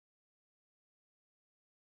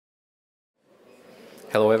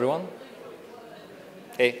Hello, everyone.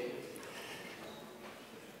 Hey.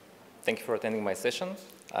 Thank you for attending my session.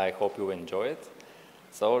 I hope you enjoy it.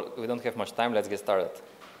 So we don't have much time. Let's get started.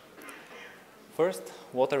 First,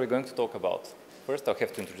 what are we going to talk about? First, I'll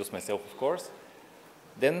have to introduce myself, of course.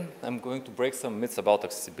 Then I'm going to break some myths about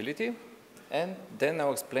accessibility. And then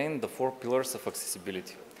I'll explain the 4 pillars of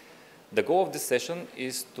accessibility. The goal of this session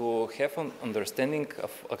is to have an understanding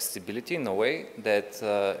of accessibility in a way that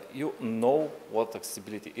you know what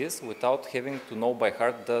accessibility is without having to know by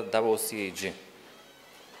heart the WCAG.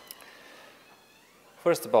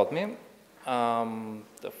 First about me,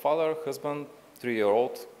 the father, husband,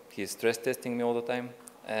 3-year-old, he's stress testing me all the time,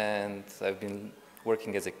 and I've been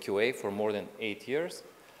working as a QA for more than 8 years.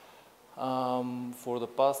 For the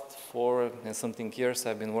past 4 and something years,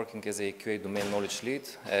 I've been working as a QA domain knowledge lead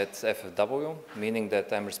at FFW, meaning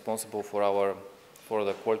that I'm responsible for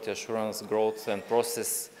the quality assurance, growth, and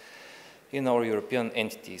process in our European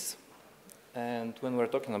entities. And when we're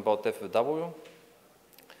talking about FFW,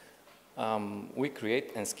 we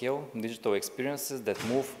create and scale digital experiences that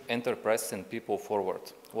move enterprises and people forward.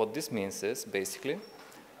 What this means is, basically,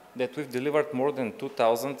 that we've delivered more than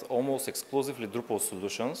 2,000 almost exclusively Drupal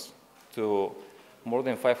solutions to more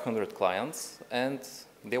than 500 clients, and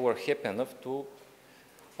they were happy enough to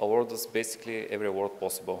award us basically every award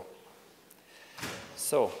possible.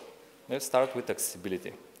 So, let's start with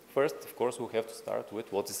accessibility. First, of course, we have to start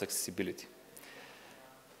with what is accessibility.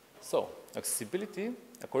 So, accessibility,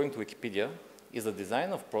 according to Wikipedia, is the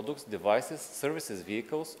design of products, devices, services,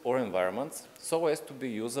 vehicles, or environments so as to be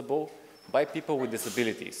usable by people with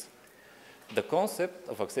disabilities. The concept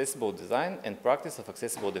of accessible design and practice of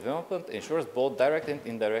accessible development ensures both direct and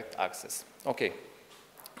indirect access. Okay,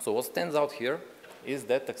 so what stands out here is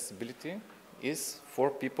that accessibility is for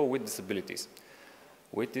people with disabilities,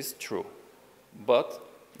 which is true. But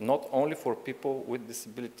not only for people with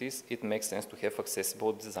disabilities, it makes sense to have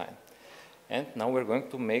accessible design. And now we're going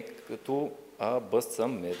to bust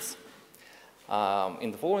some myths.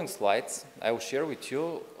 In the following slides, I will share with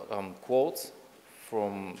you quotes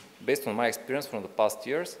based on my experience from the past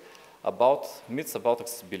years about myths about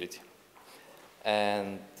accessibility.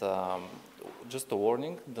 And just a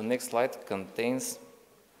warning, the next slide contains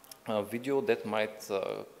a video that might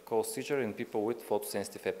cause seizure in people with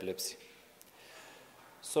photosensitive epilepsy.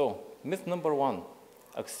 So, myth number 1,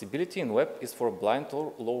 accessibility in web is for blind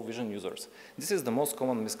or low vision users. This is the most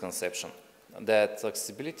common misconception, that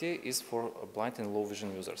accessibility is for blind and low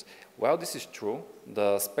vision users. While this is true,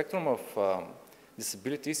 the spectrum of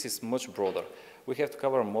disabilities is much broader. We have to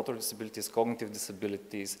cover motor disabilities, cognitive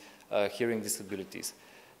disabilities, hearing disabilities.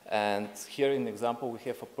 And here in the example, we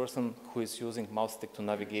have a person who is using mouse stick to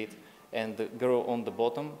navigate, and the girl on the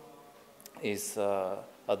bottom is a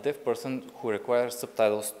deaf person who requires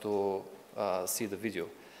subtitles to see the video.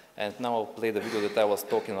 And now I'll play the video that I was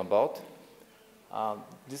talking about.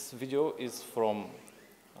 This video is from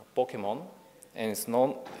Pokemon, and it's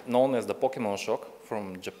known as the Pokemon Shock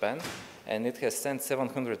from Japan, and it has sent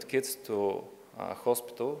 700 kids to a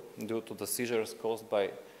hospital due to the seizures caused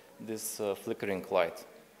by this flickering light.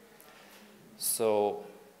 So,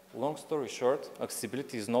 long story short,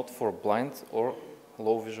 accessibility is not for blind or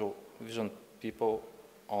low vision people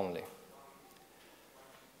only.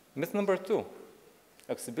 Myth number 2,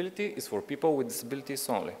 accessibility is for people with disabilities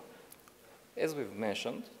only. As we've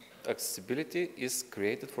mentioned, accessibility is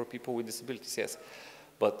created for people with disabilities, yes.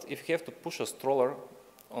 But if you have to push a stroller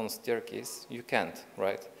on a staircase, you can't,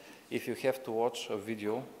 right? If you have to watch a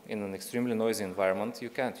video in an extremely noisy environment, you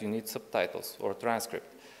can't. You need subtitles or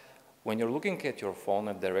transcript. When you're looking at your phone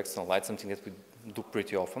at direct sunlight, something that we do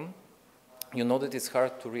pretty often, you know that it's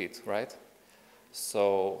hard to read, right?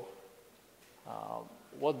 So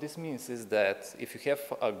what this means is that if you have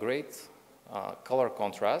a great color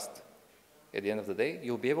contrast, at the end of the day,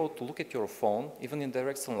 you'll be able to look at your phone, even in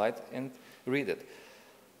direct sunlight, and read it.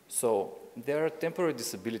 So there are temporary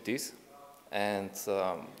disabilities and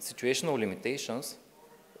situational limitations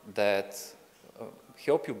that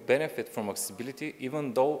help you benefit from accessibility,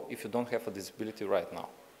 even though if you don't have a disability right now.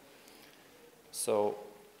 So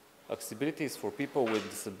accessibility is for people with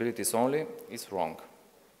disabilities only is wrong.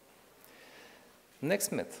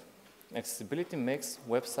 Next myth, accessibility makes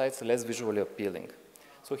websites less visually appealing.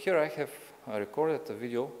 So here I have recorded a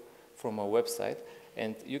video from a website,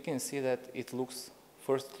 and you can see that it looks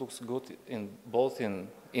good both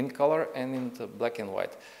in color and in the black and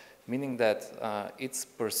white, meaning that it's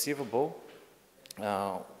perceivable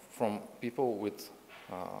from people with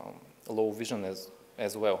low vision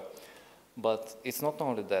as well. But it's not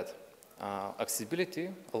only that. Accessibility,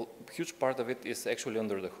 a huge part of it is actually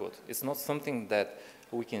under the hood. It's not something that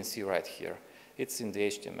we can see right here. it's in the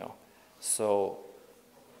HTML. So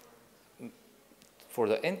for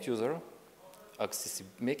the end user,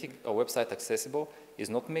 making a website accessible is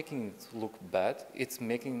not making it look bad, it's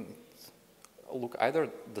making it look either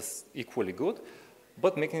equally good,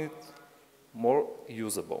 but making it more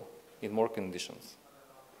usable in more conditions.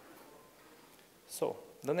 So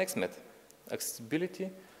the next myth, accessibility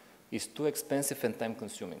is too expensive and time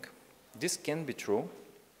consuming. This can be true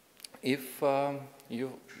if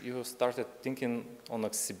you started thinking on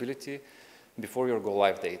accessibility before your go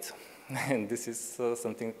live date. And this is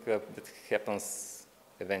something that happens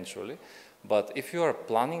eventually. But if you are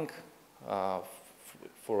planning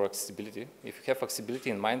for accessibility, if you have accessibility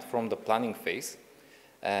in mind from the planning phase,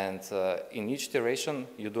 and in each iteration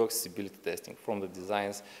you do accessibility testing from the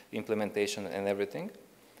designs, implementation, and everything,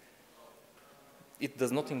 it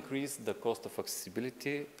does not increase the cost of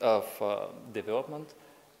accessibility of development,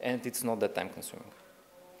 and it's not that time consuming.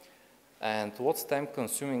 And what's time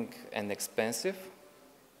consuming and expensive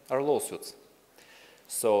are lawsuits.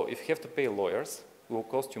 So if you have to pay lawyers, it will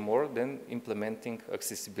cost you more than implementing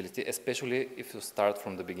accessibility, especially if you start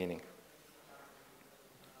from the beginning.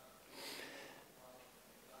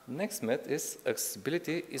 Next myth is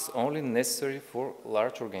accessibility is only necessary for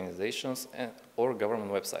large organizations or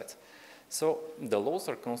government websites. So the laws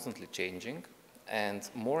are constantly changing, and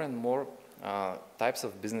more types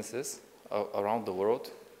of businesses around the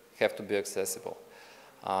world have to be accessible.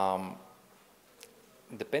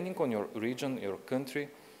 Depending on your region, your country,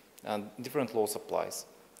 different laws applies,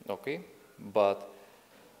 okay? But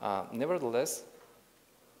nevertheless,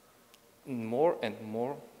 more and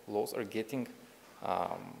more laws are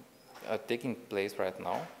taking place right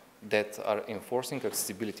now that are enforcing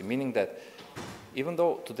accessibility, meaning that even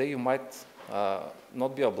though today you might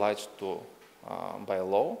not be obliged to by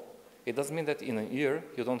law, it doesn't mean that in a year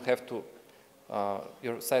you don't have to,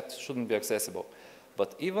 your site shouldn't be accessible.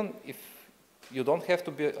 But even if you don't have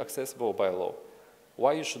to be accessible by law,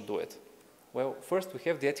 why you should do it? Well, first we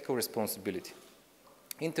have the ethical responsibility.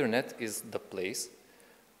 Internet is the place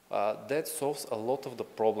that solves a lot of the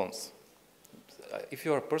problems. If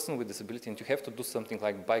you're a person with disability and you have to do something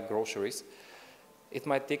like buy groceries, it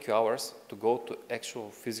might take you hours to go to actual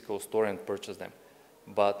physical store and purchase them.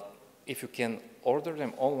 But if you can order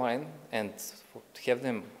them online and have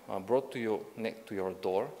them brought to you to your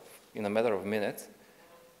door in a matter of minutes,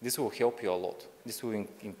 this will help you a lot. This will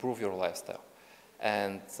improve your lifestyle.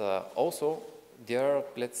 And also, there are,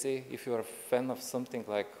 let's say, if you're a fan of something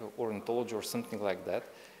like ornithology or something like that,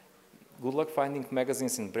 good luck finding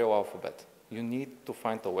magazines in Braille alphabet. You need to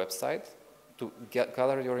find a website to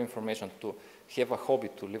gather your information, to have a hobby,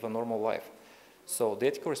 to live a normal life. So the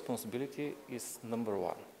ethical responsibility is number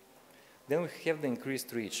one. Then we have the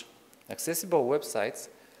increased reach. Accessible websites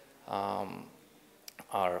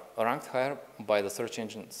are ranked higher by the search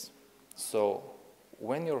engines. So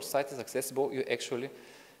when your site is accessible, you actually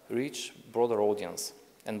reach broader audience.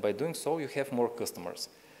 And by doing so, you have more customers,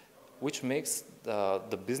 which makes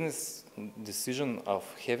the business decision of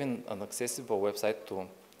having an accessible website to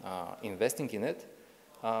investing in it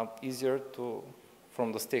easier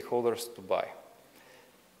from the stakeholders to buy.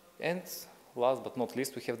 And last but not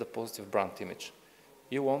least, we have the positive brand image.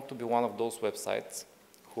 You want to be one of those websites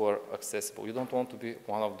who are accessible. You don't want to be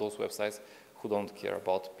one of those websites who don't care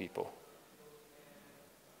about people.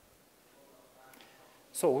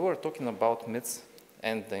 So we were talking about myths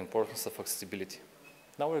and the importance of accessibility.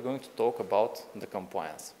 Now we're going to talk about the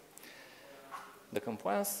compliance. The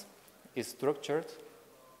compliance is structured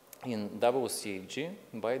in WCAG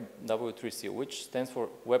by W3C, which stands for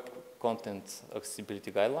Web Content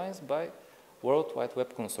Accessibility Guidelines by World Wide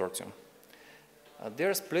Web Consortium. They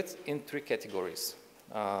are split in three categories,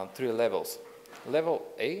 three levels. Level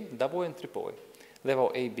A, AA, and AAA.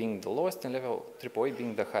 Level A being the lowest and level AAA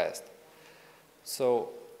being the highest. So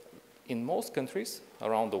in most countries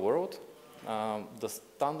around the world, the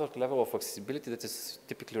standard level of accessibility that is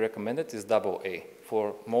typically recommended is AA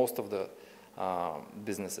for most of the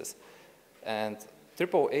businesses. And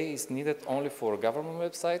AAA is needed only for government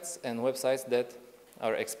websites and websites that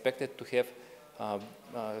are expected to have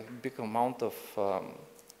a big amount of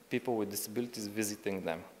people with disabilities visiting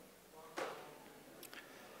them.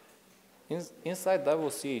 Inside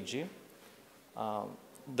WCAG,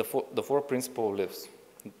 the four principal lives,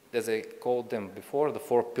 as I called them before, the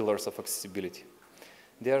four pillars of accessibility.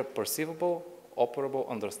 They are perceivable, operable,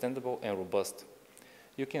 understandable, and robust.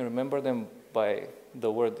 You can remember them by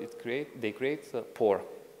the word they create, POR.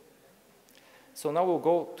 So now we'll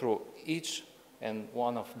go through each and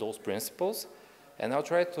one of those principles, and I'll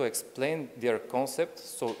try to explain their concept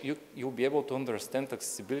so you'll be able to understand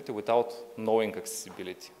accessibility without knowing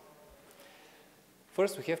accessibility.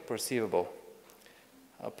 First, we have perceivable.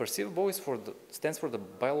 Perceivable stands for the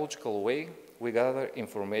biological way we gather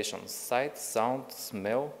information: sight, sound,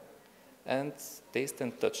 smell, and taste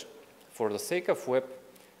and touch. For the sake of web,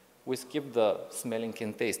 we skip the smelling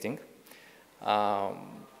and tasting,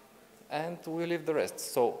 and we leave the rest.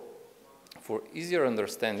 So for easier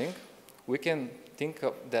understanding, we can think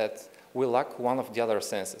of that we lack one of the other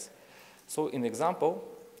senses. So in example,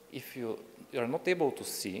 if you are not able to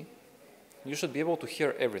see, you should be able to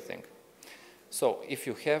hear everything. So if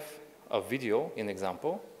you have a video, in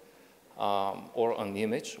example, or an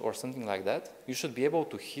image or something like that, you should be able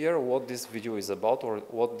to hear what this video is about or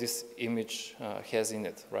what this image has in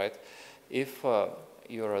it, right? If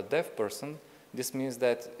you're a deaf person, this means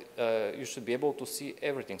that you should be able to see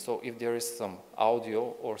everything. So if there is some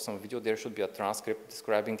audio or some video, there should be a transcript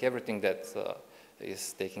describing everything that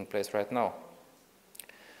is taking place right now.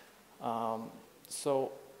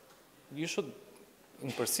 So you should,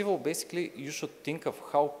 in perceivable, basically, you should think of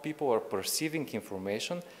how people are perceiving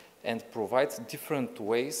information and provide different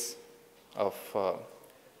ways of,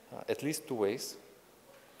 at least two ways,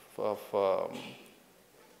 of,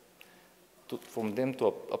 from them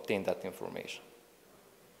to obtain that information.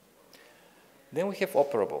 Then we have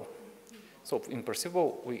operable. So in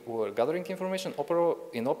perceivable, we're gathering information.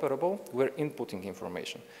 In operable, we're inputting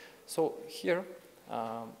information. So here,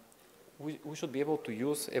 we should be able to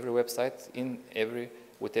use every website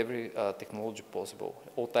with every technology possible.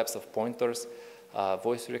 All types of pointers,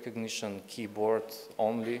 voice recognition, keyboard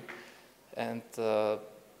only, and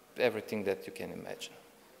everything that you can imagine.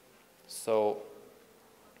 So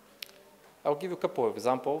I'll give you a couple of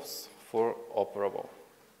examples for operable.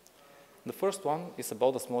 The first one is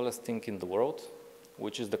about the smallest thing in the world,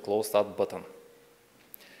 which is the close out button.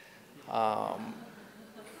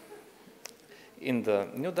 In the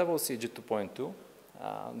new WCAG 2.2,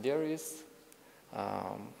 there is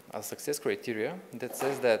a success criteria that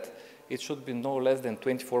says that it should be no less than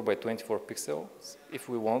 24 by 24 pixels if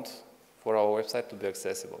we want for our website to be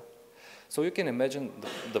accessible. So you can imagine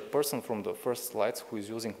the person from the first slides who is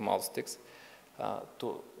using mouse stick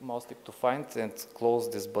to find and close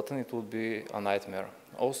this button, it would be a nightmare.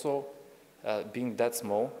 Also, being that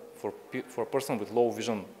small, for a person with low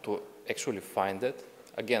vision to actually find it,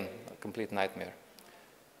 again, a complete nightmare.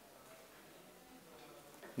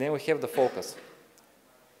 Then we have the focus.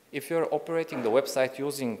 If you're operating the website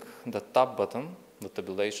using the tab button, the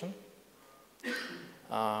tabulation,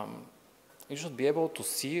 you should be able to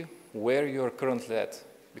see where you're currently at,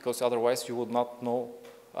 because otherwise you would not know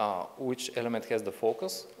which element has the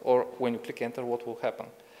focus, or when you click enter, what will happen.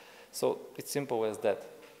 So it's simple as that.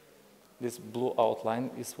 This blue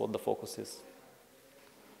outline is what the focus is.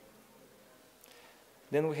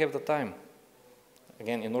 Then we have the time.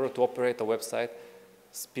 Again, in order to operate a website,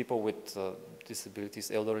 people with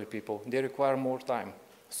disabilities, elderly people, they require more time.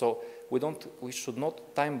 So we should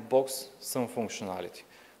not time box some functionality.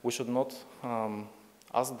 We should not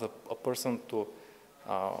ask a person to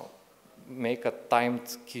make a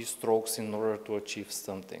timed keystrokes in order to achieve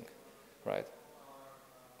something, right?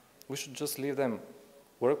 We should just leave them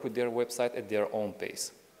work with their website at their own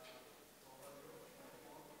pace.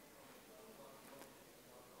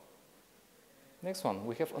 Next one,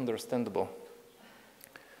 we have understandable.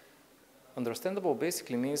 Understandable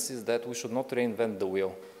basically means is that we should not reinvent the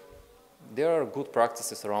wheel. There are good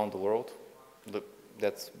practices around the world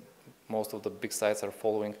that most of the big sites are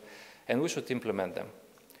following, and we should implement them.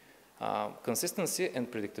 Consistency and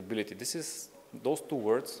predictability. Those two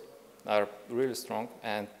words are really strong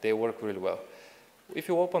and they work really well. If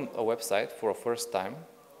you open a website for a first time,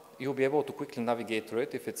 you'll be able to quickly navigate through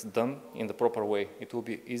it if it's done in the proper way. It will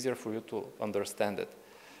be easier for you to understand it.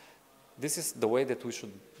 This is the way that we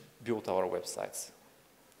should build our websites,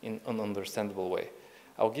 in an understandable way.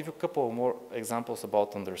 I'll give you a couple more examples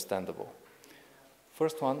about understandable.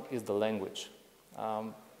 First one is the language.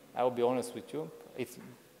 I will be honest with you,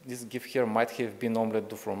 this GIF here might have been omelette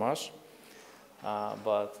du fromage,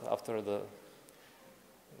 but after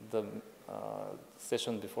the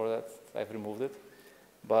session before that, I've removed it.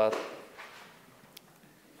 But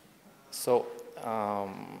so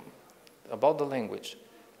about the language,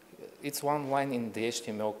 it's one line in the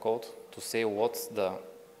HTML code to say what's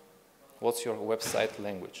your website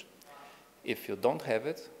language. If you don't have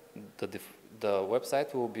it, the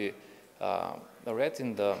website will be read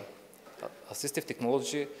in the assistive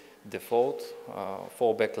technology default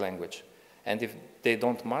fallback language. And if they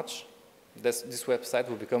don't match, this website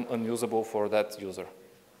will become unusable for that user.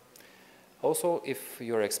 Also, if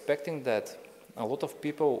you're expecting that a lot of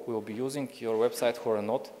people will be using your website who are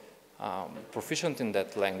not proficient in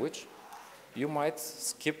that language, you might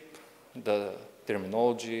skip the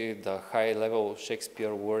terminology, the high-level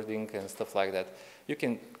Shakespeare wording and stuff like that. You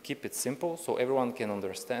can keep it simple so everyone can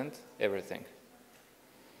understand everything.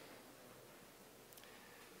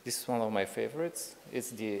 This is one of my favorites. It's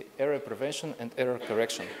the error prevention and error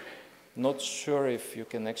correction. Not sure if you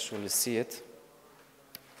can actually see it.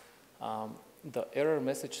 The error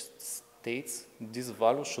message states this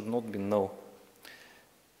value should not be null.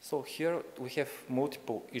 So here we have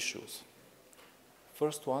multiple issues.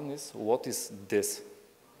 First one is, what is this?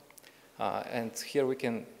 And here we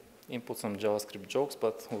can input some JavaScript jokes,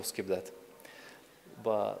 but we'll skip that.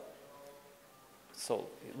 So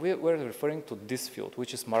we're referring to this field,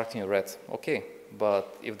 which is marked in red. Okay,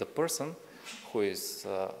 but if the person who is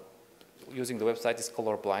using the website is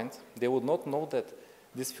colorblind, they would not know that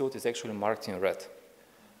this field is actually marked in red.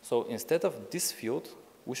 So instead of this field,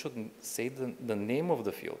 we should say the name of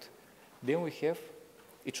the field. Then we have,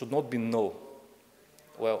 it should not be null.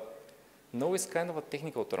 Well, null is kind of a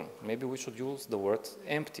technical term. Maybe we should use the word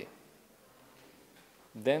empty.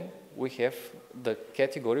 Then we have the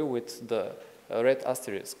category with the red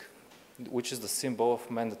asterisk, which is the symbol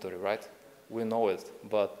of mandatory, right? We know it,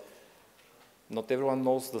 but not everyone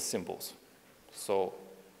knows the symbols. So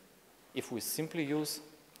if we simply use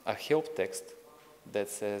a help text that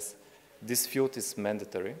says this field is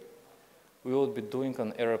mandatory, we would be doing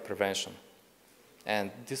an error prevention,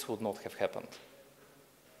 and this would not have happened.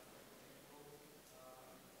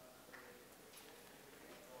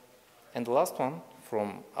 And the last one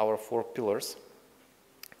from our 4 pillars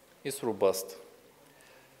is robust.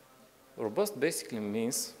 Robust basically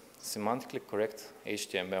means semantically correct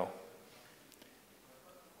HTML.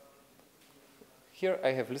 Here I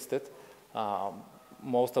have listed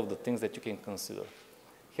most of the things that you can consider.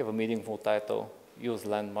 Have a meaningful title, use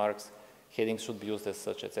landmarks, headings should be used as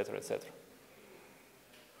such, etc., etc.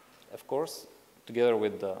 Of course, together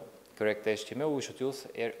with the correct HTML, we should use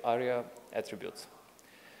ARIA attributes.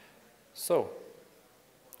 So,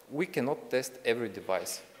 we cannot test every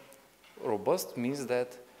device. Robust means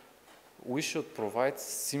that we should provide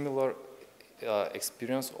similar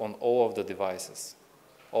experience on all of the devices,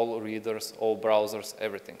 all readers, all browsers,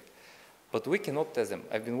 everything. But we cannot test them.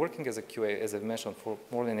 I've been working as a QA, as I mentioned, for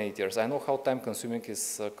more than 8 years. I know how time-consuming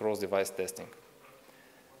is cross-device testing.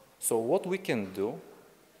 So what we can do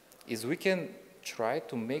is we can try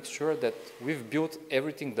to make sure that we've built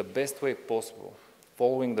everything the best way possible,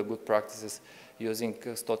 following the good practices, using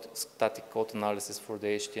static code analysis for the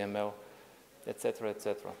HTML, etc.,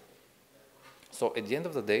 etc. So at the end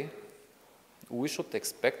of the day, we should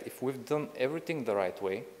expect, if we've done everything the right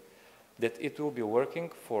way, that it will be working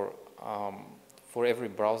for every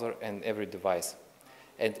browser and every device.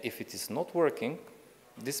 And if it is not working,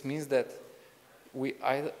 this means that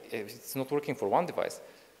if it's not working for one device,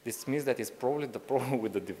 this means that it's probably the problem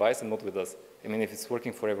with the device and not with us. I mean, if it's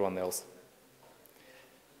working for everyone else.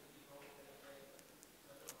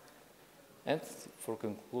 And for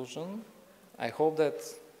conclusion, I hope that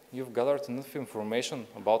you've gathered enough information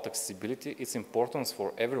about accessibility, its importance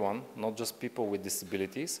for everyone, not just people with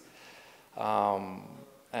disabilities.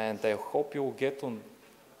 And I hope you'll get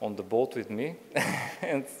on the boat with me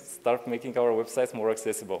and start making our websites more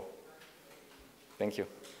accessible. Thank you.